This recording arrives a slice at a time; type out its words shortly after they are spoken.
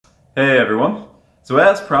Hey everyone! So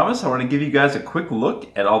as promised, I want to give you guys a quick look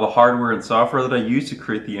at all the hardware and software that I use to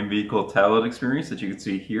create the in-vehicle tablet experience that you can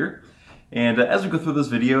see here. And as we go through this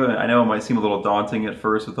video, I know it might seem a little daunting at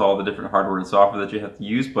first with all the different hardware and software that you have to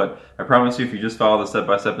use, but I promise you if you just follow the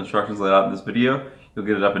step-by-step instructions laid out in this video, you'll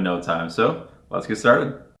get it up in no time. So let's get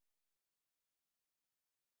started.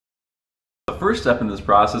 The first step in this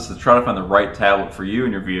process is to try to find the right tablet for you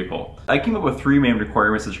and your vehicle. I came up with three main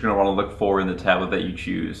requirements that you're going to want to look for in the tablet that you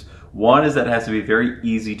choose. One is that it has to be very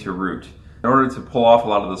easy to root. In order to pull off a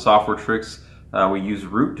lot of the software tricks, we use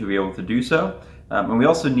root to be able to do so. And we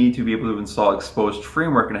also need to be able to install Xposed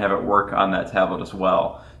framework and have it work on that tablet as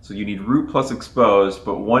well. So you need root plus Xposed,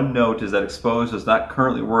 but one note is that Xposed does not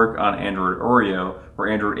currently work on Android Oreo or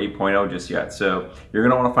Android 8.0 just yet. So you're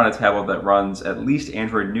going to want to find a tablet that runs at least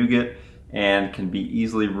Android Nougat and can be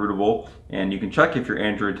easily rootable. And you can check if your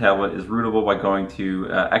Android tablet is rootable by going to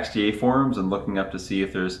XDA forums and looking up to see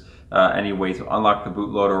if there's any way to unlock the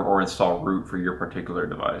bootloader or install root for your particular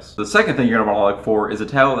device. The second thing you're going to want to look for is a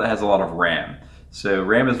tablet that has a lot of RAM. So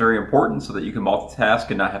RAM is very important so that you can multitask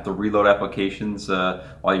and not have to reload applications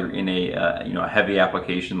while you're in a heavy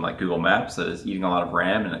application like Google Maps that is eating a lot of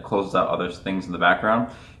RAM and it closes out other things in the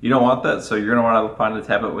background. You don't want that, so you're going to want to find a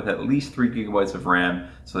tablet with at least 3 gigabytes of RAM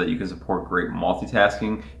so that you can support great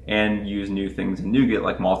multitasking and use new things in Nougat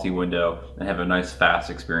like multi-window and have a nice fast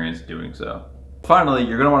experience doing so. Finally,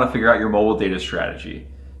 you're going to want to figure out your mobile data strategy.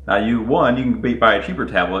 Now you can buy a cheaper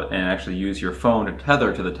tablet and actually use your phone to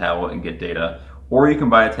tether to the tablet and get data, or you can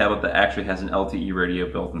buy a tablet that actually has an LTE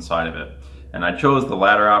radio built inside of it. And I chose the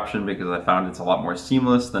latter option because I found it's a lot more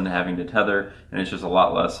seamless than having to tether, and it's just a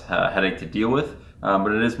lot less headache to deal with,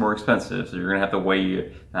 but it is more expensive, so you're going to have to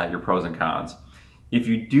weigh your pros and cons. If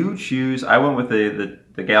you do choose, I went with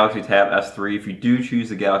the Galaxy Tab S3. If you do choose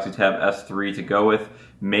the Galaxy Tab S3 to go with,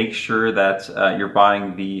 make sure that you're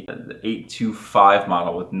buying the 825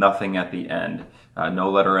 model with nothing at the end,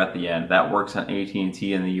 no letter at the end. That works on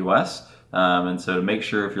AT&T in the US. And so to make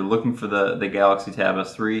sure if you're looking for the Galaxy Tab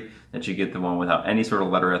S3 that you get the one without any sort of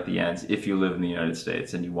letter at the end if you live in the United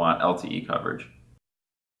States and you want LTE coverage.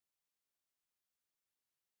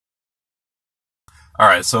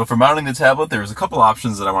 Alright, so for mounting the tablet, there was a couple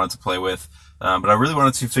options that I wanted to play with, but I really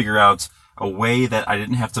wanted to figure out a way that I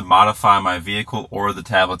didn't have to modify my vehicle or the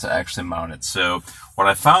tablet to actually mount it. So what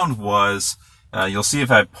I found was, you'll see if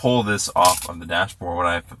I pull this off of the dashboard, what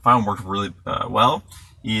I found worked really well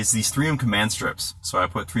is these 3M command strips. So I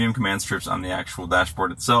put 3M command strips on the actual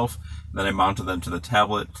dashboard itself, then I mounted them to the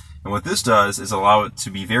tablet. And what this does is allow it to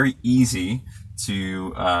be very easy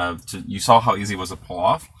you saw how easy it was to pull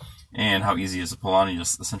off and how easy it is to pull on. You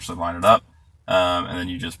just essentially line it up, and then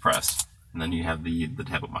you just press, and then you have the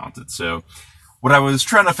tablet mounted. So what I was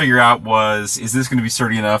trying to figure out was, is this going to be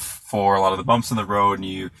sturdy enough for a lot of the bumps in the road, and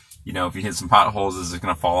you know, if you hit some potholes, is it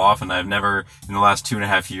going to fall off? And I've never, in the last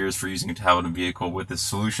 2.5 years for using a tablet and vehicle with this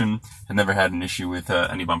solution, I've never had an issue with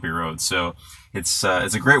any bumpy roads. So it's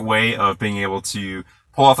a great way of being able to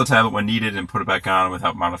pull off the tablet when needed and put it back on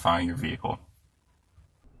without modifying your vehicle.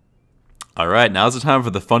 Alright, now's the time for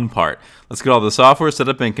the fun part. Let's get all the software set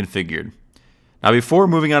up and configured. Now before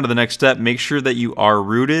moving on to the next step, make sure that you are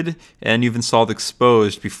rooted and you've installed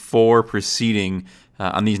Xposed before proceeding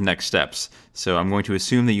on these next steps. So I'm going to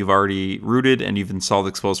assume that you've already rooted and you've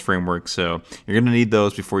installed Xposed framework, so you're going to need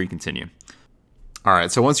those before you continue.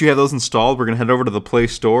 Alright, so once you have those installed, we're going to head over to the Play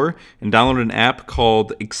Store and download an app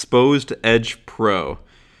called Xposed Edge Pro.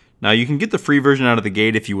 Now you can get the free version out of the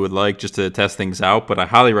gate if you would like, just to test things out, but I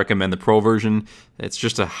highly recommend the Pro version. It's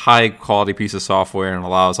just a high quality piece of software and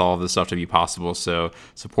allows all of this stuff to be possible, so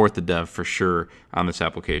support the dev for sure on this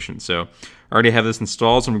application. So I already have this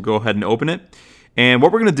installed, so I'm going to go ahead and open it. And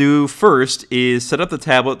what we're going to do first is set up the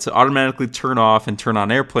tablet to automatically turn off and turn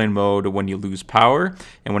on airplane mode when you lose power.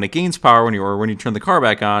 And when it gains power, when you turn the car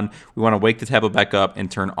back on, we want to wake the tablet back up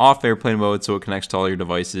and turn off airplane mode so it connects to all your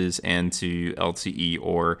devices and to LTE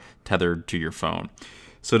or tethered to your phone.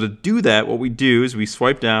 So to do that, what we do is we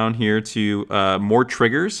swipe down here to more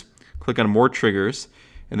triggers, click on more triggers,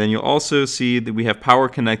 and then you'll also see that we have power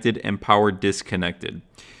connected and power disconnected.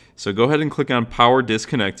 So go ahead and click on power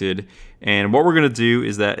disconnected, and what we're going to do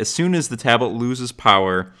is that as soon as the tablet loses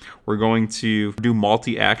power, we're going to do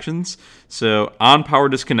multi-actions. So on power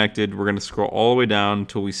disconnected, we're going to scroll all the way down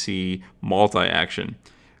until we see multi-action.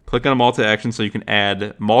 Click on multi-action so you can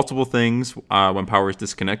add multiple things when power is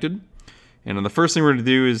disconnected. And then the first thing we're going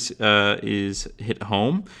to do is hit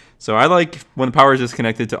home. So I like when the power is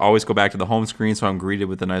disconnected to always go back to the home screen, so I'm greeted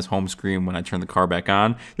with a nice home screen when I turn the car back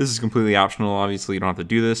on. This is completely optional. Obviously, you don't have to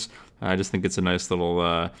do this. I just think it's a nice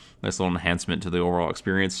little enhancement to the overall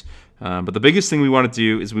experience. But the biggest thing we want to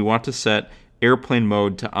do is we want to set airplane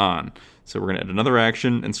mode to on. So we're going to add another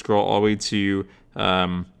action and scroll all the way to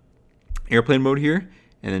airplane mode here.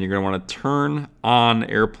 And then you're going to want to turn on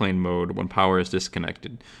airplane mode when power is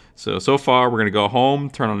disconnected. So far we're going to go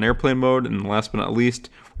home, turn on airplane mode, and last but not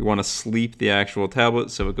least, we want to sleep the actual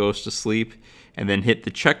tablet so it goes to sleep, and then hit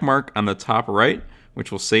the check mark on the top right,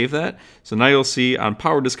 which will save that. So now you'll see on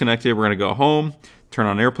power disconnected, we're going to go home, turn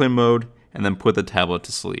on airplane mode, and then put the tablet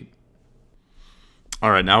to sleep.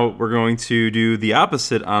 All right, now we're going to do the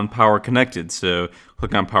opposite on power connected. So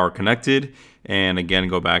click on power connected, and again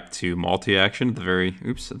go back to multi-action at the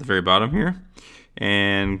very bottom here,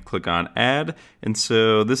 and click on add. And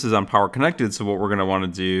so this is on power connected, so what we're going to want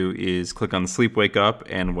to do is click on the sleep wake up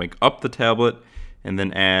and wake up the tablet, and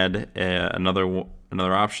then add another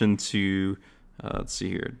option to let's see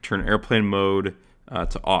here, turn airplane mode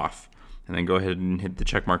to off, and then go ahead and hit the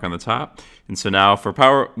check mark on the top. And so now for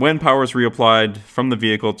power, when power is reapplied from the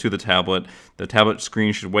vehicle to the tablet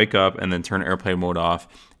screen should wake up and then turn airplane mode off,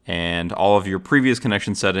 and all of your previous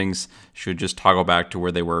connection settings should just toggle back to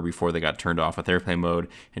where they were before they got turned off with airplane mode,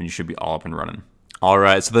 and you should be all up and running.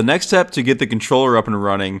 Alright, so the next step to get the controller up and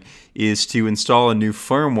running is to install a new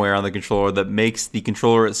firmware on the controller that makes the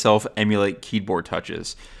controller itself emulate keyboard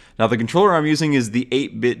touches. Now the controller I'm using is the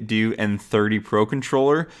 8BitDo N30 Pro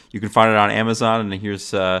controller. You can find it on Amazon, and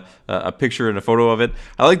here's a picture and a photo of it.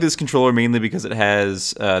 I like this controller mainly because it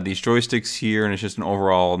has these joysticks here, and it's just an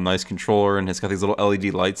overall nice controller, and it's got these little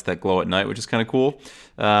LED lights that glow at night, which is kind of cool.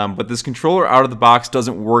 But this controller out of the box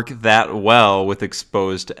doesn't work that well with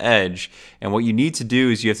exposed edge, and what you need to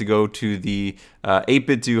do is you have to go to the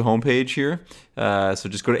 8BitDo homepage here. So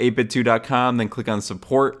just go to 8bitdo.com, then click on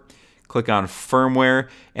support, click on firmware,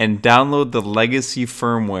 and download the legacy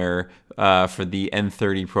firmware for the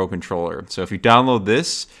N30 Pro controller. So if you download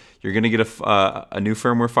this, you're going to get a new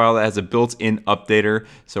firmware file that has a built-in updater.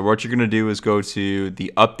 So what you're going to do is go to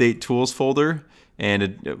the update tools folder, and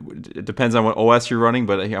it depends on what OS you're running,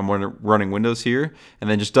 but I'm running Windows here, and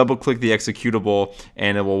then just double click the executable,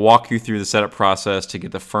 and it will walk you through the setup process to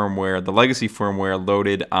get the firmware, the legacy firmware,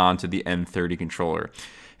 loaded onto the N30 controller.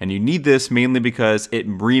 And you need this mainly because it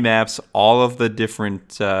remaps all of the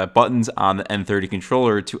different buttons on the N30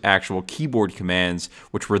 controller to actual keyboard commands,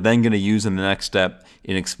 which we're then going to use in the next step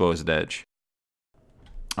in Exposed Edge.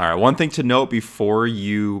 Alright, one thing to note before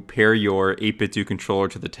you pair your 8BitDo controller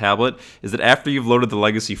to the tablet is that after you've loaded the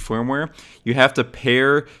legacy firmware, you have to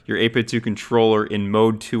pair your 8BitDo controller in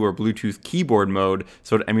Mode 2 or Bluetooth keyboard mode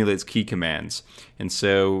so it emulates key commands. And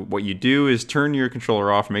so what you do is turn your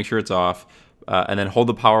controller off, make sure it's off, and then hold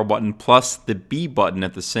the power button plus the B button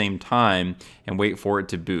at the same time and wait for it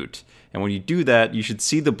to boot. And when you do that, you should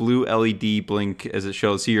see the blue LED blink as it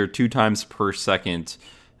shows here 2 times per second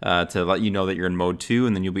to let you know that you're in mode 2,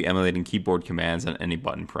 and then you'll be emulating keyboard commands on any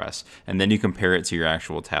button press. And then you compare it to your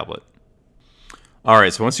actual tablet.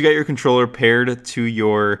 Alright, so once you got your controller paired to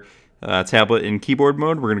your tablet in keyboard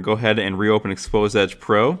mode, we're going to go ahead and reopen Exposed Edge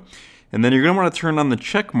Pro. And then you're going to want to turn on the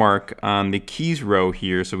check mark on the keys row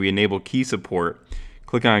here so we enable key support.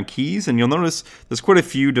 Click on keys, and you'll notice there's quite a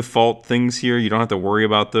few default things here. You don't have to worry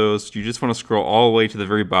about those. You just want to scroll all the way to the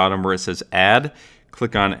very bottom where it says add.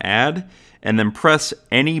 Click on add, and then press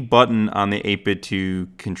any button on the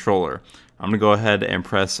 8BitDo controller. I'm going to go ahead and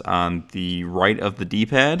press on the right of the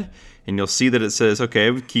D-pad, and you'll see that it says,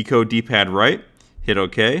 okay, key code D-pad right. Hit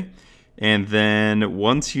OK. And then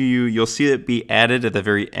once you'll see it be added at the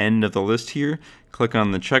very end of the list here. Click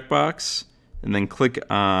on the checkbox, and then click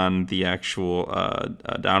on the actual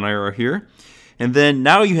down arrow here. And then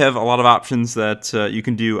now you have a lot of options that you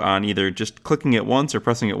can do on either just clicking it once or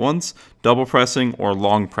pressing it once, double pressing, or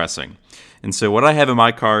long pressing. And so what I have in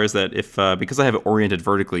my car is that because I have it oriented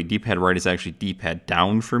vertically, D-pad right is actually D-pad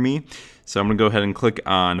down for me. So I'm going to go ahead and click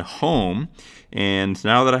on home. And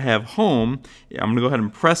now that I have home, I'm going to go ahead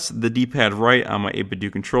and press the D-pad right on my 8BitDo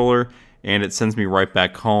controller, and it sends me right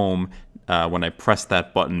back home when I press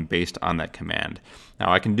that button based on that command.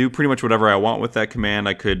 Now I can do pretty much whatever I want with that command.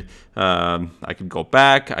 I could go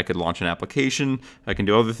back, I could launch an application, I can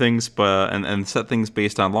do other things, and set things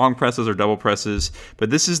based on long presses or double presses.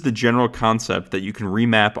 But this is the general concept, that you can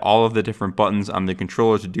remap all of the different buttons on the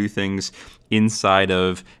controller to do things inside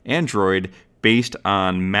of Android based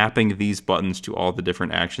on mapping these buttons to all the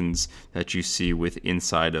different actions that you see with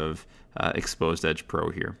inside of Exposed Edge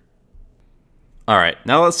Pro here. All right,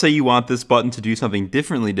 now let's say you want this button to do something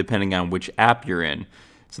differently depending on which app you're in.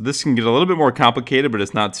 So this can get a little bit more complicated, but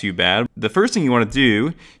it's not too bad. The first thing you want to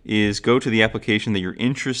do is go to the application that you're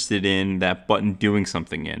interested in that button doing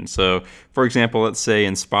something in. So for example, let's say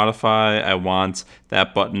in Spotify, I want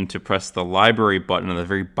that button to press the library button on the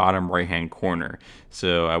very bottom right-hand corner.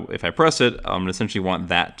 So if I press it, I'm going to essentially want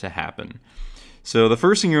that to happen. So the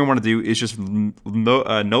first thing you're going to want to do is just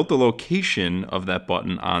note the location of that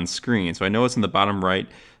button on screen. So I know it's in the bottom right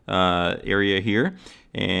area here.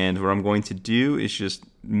 And what I'm going to do is just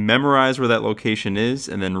memorize where that location is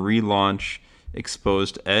and then relaunch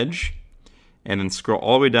Exposed Edge. And then scroll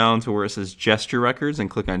all the way down to where it says Gesture Records and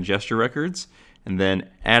click on Gesture Records. And then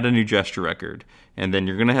add a new gesture record. And then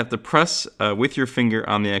you're going to have to press with your finger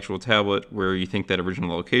on the actual tablet where you think that original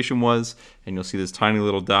location was. And you'll see this tiny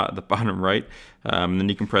little dot at the bottom right. Then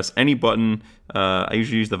you can press any button. I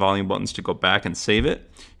usually use the volume buttons to go back and save it.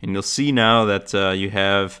 And you'll see now that you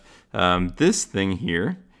have this thing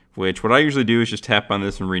here, which what I usually do is just tap on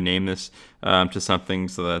this and rename this to something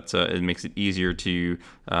so that it makes it easier to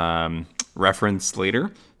reference later.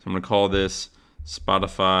 So I'm going to call this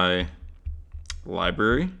Spotify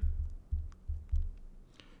Library.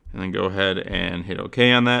 And then go ahead and hit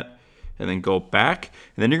OK on that. And then go back.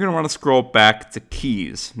 And then you're going to want to scroll back to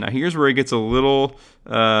keys. Now here's where it gets a little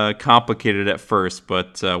complicated at first,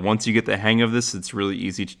 but once you get the hang of this, it's really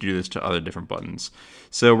easy to do this to other different buttons.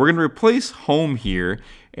 So we're going to replace home here,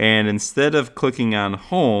 and instead of clicking on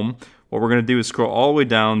home, what we're going to do is scroll all the way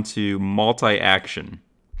down to multi-action.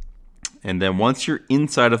 And then once you're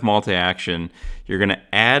inside of multi-action, you're going to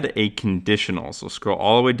add a conditional. So scroll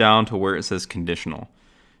all the way down to where it says conditional.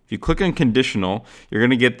 If you click on conditional, you're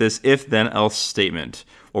going to get this if then else statement.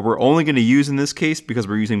 What we're only going to use in this case, because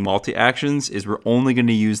we're using multi-actions, is we're only going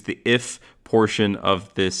to use the if portion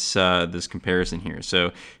of this this comparison here. So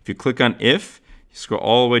if you click on if, you scroll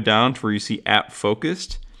all the way down to where you see app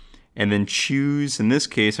focused, and then choose, in this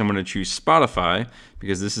case, I'm going to choose Spotify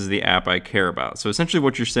because this is the app I care about. So essentially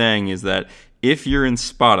what you're saying is that if you're in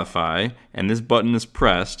Spotify and this button is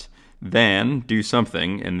pressed, then do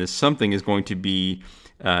something, and this something is going to be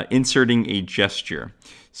inserting a gesture.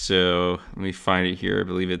 So let me find it here. I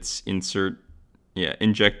believe it's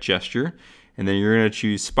inject gesture. And then you're going to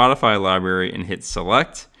choose Spotify Library and hit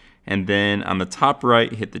select. And then on the top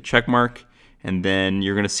right, hit the check mark. And then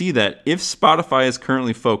you're going to see that if Spotify is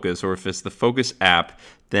currently focused, or if it's the focus app,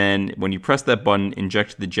 then when you press that button,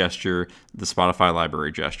 inject the gesture, the Spotify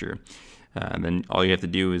Library gesture. And then all you have to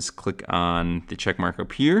do is click on the check mark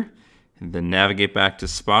up here, and then navigate back to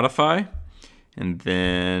Spotify. And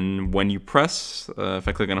then when you press, if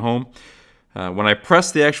I click on home, when I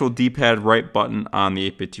press the actual D-pad right button on the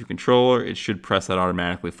 8BitDo controller, it should press that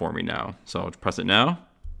automatically for me now. So I'll press it now.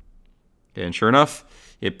 And sure enough,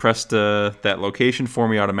 it pressed that location for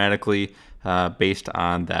me automatically based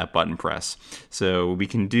on that button press. So we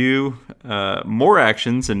can do more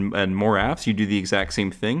actions and more apps. You do the exact same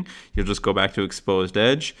thing. You'll just go back to Exposed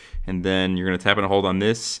Edge, and then you're going to tap and hold on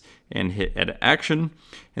this and hit Edit Action.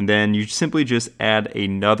 And then you simply just add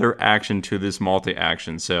another action to this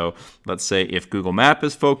multi-action. So let's say if Google Map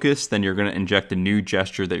is focused, then you're going to inject a new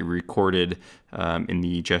gesture that you recorded in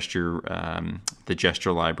the gesture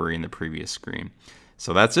library in the previous screen.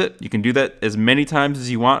 So that's it. You can do that as many times as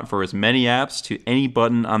you want for as many apps to any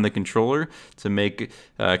button on the controller to make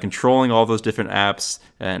controlling all those different apps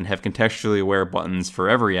and have contextually aware buttons for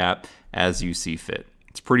every app as you see fit.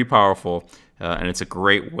 It's pretty powerful. And it's a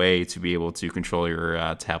great way to be able to control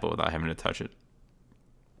your tablet without having to touch it.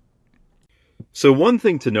 So one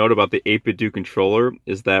thing to note about the 8BitDo controller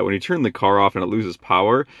is that when you turn the car off and it loses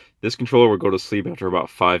power, this controller will go to sleep after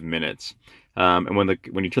about 5 minutes. And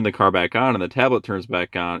when you turn the car back on and the tablet turns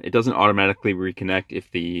back on, it doesn't automatically reconnect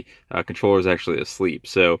if the controller is actually asleep.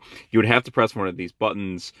 So you would have to press one of these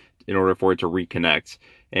buttons in order for it to reconnect.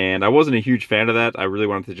 And I wasn't a huge fan of that. I really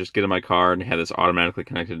wanted to just get in my car and have this automatically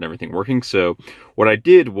connected and everything working. So what I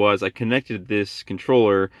did was I connected this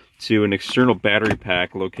controller to an external battery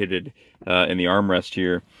pack located in the armrest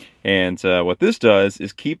here. And what this does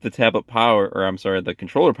is keep the the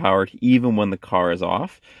controller powered even when the car is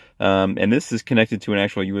off. And this is connected to an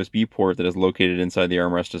actual USB port that is located inside the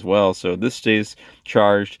armrest as well. So this stays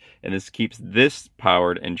charged, and this keeps this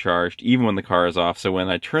powered and charged even when the car is off. So when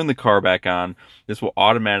I turn the car back on, this will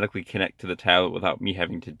automatically connect to the tablet without me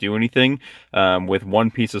having to do anything with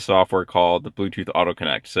one piece of software called the Bluetooth Auto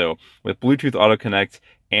Connect. So with Bluetooth Auto Connect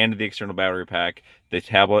and the external battery pack, the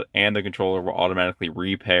tablet and the controller will automatically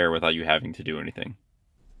repair without you having to do anything.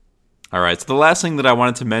 Alright, so the last thing that I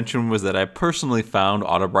wanted to mention was that I personally found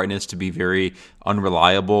auto brightness to be very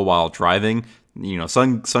unreliable while driving.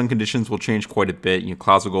 sun conditions will change quite a bit.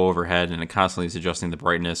 Clouds will go overhead, and it constantly is adjusting the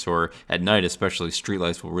brightness. Or at night, especially,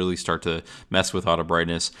 streetlights will really start to mess with auto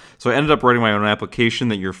brightness. So I ended up writing my own application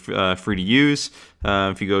that you're free to use.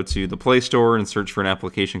 If you go to the Play Store and search for an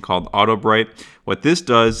application called AutoBright, what this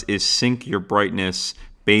does is sync your brightness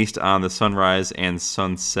based on the sunrise and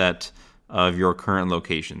sunset of your current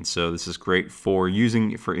location. So this is great for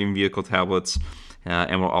using for in-vehicle tablets.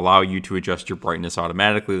 And will allow you to adjust your brightness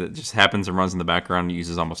automatically. That just happens and runs in the background. It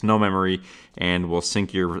uses almost no memory and will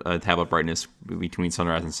sync your tablet brightness between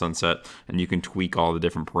sunrise and sunset, and you can tweak all the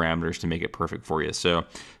different parameters to make it perfect for you. So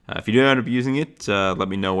if you do end up using it, let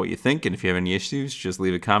me know what you think, and if you have any issues, just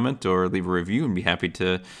leave a comment or leave a review, and be happy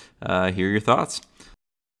to hear your thoughts.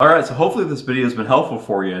 Alright, so hopefully this video has been helpful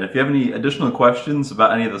for you, and if you have any additional questions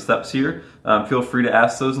about any of the steps here, feel free to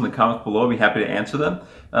ask those in the comments below. I'll be happy to answer them.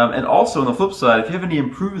 And also on the flip side, if you have any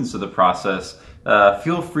improvements to the process,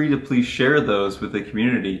 feel free to please share those with the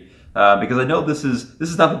community, because I know this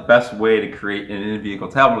is not the best way to create an in-vehicle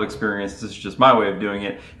tablet experience. This is just my way of doing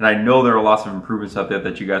it, and I know there are lots of improvements out there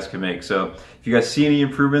that you guys can make. So if you guys see any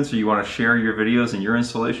improvements or you want to share your videos and your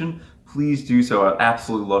installation, please do so. I'd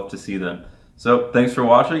absolutely love to see them. So thanks for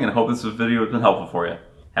watching, and I hope this video has been helpful for you.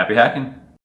 Happy hacking!